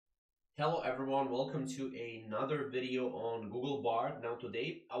Hello everyone, welcome to another video on Google Bard. Now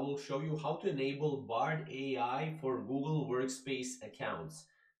today I will show you how to enable Bard AI for Google Workspace accounts.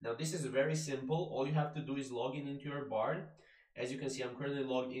 Now this is very simple. All you have to do is log in into your Bard. As you can see, I'm currently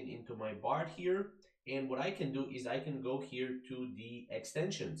logged in into my Bard here. And what I can do is I can go here to the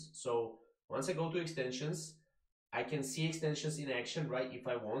extensions. So once I go to extensions, I can see extensions in action, right, if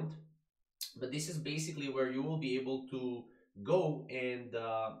I want. But this is basically where you will be able to go and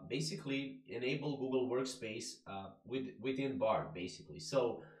basically enable Google Workspace within Bard, basically.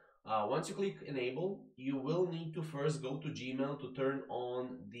 So once you click enable, you will need to first go to Gmail to turn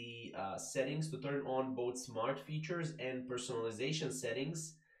on the settings, to turn on both smart features and personalization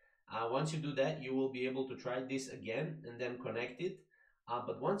settings. Once you do that, you will be able to try this again and then connect it.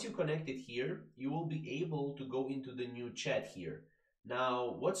 But once you connect it here, you will be able to go into the new chat here.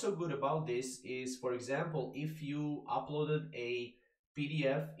 Now, what's so good about this is, for example, if you uploaded a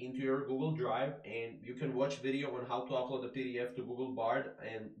PDF into your Google Drive, and you can watch video on how to upload a PDF to Google Bard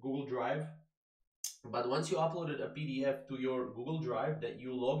and Google Drive. But once you uploaded a PDF to your Google Drive that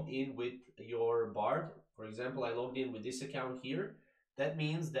you logged in with your Bard, for example, I logged in with this account here, that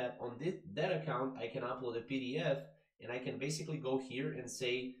means that on that account, I can upload a PDF and I can basically go here and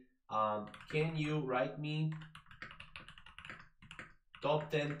say, can you write me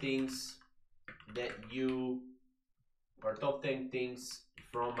top 10 things that you, or top 10 things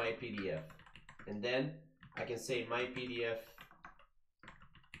from my PDF. And then I can say my PDF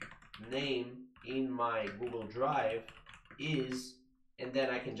name in my Google Drive is, and then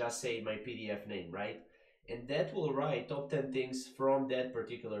I can just say my PDF name, right? And that will write top 10 things from that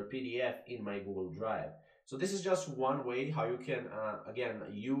particular PDF in my Google Drive. So this is just one way how you can, again,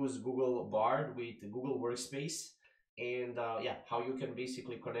 use Google Bard with Google Workspace. And yeah, how you can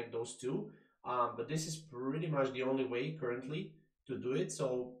basically connect those two. But this is pretty much the only way currently to do it.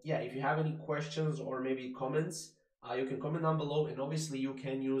 So yeah, if you have any questions or maybe comments, you can comment down below, and obviously you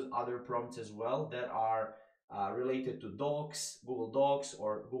can use other prompts as well that are related to Docs, Google Docs,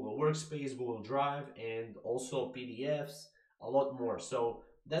 or Google Workspace, Google Drive, and also PDFs, a lot more. So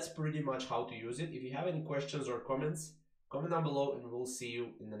that's pretty much how to use it. If you have any questions or comments, comment down below and we'll see you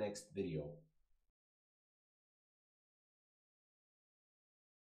in the next video.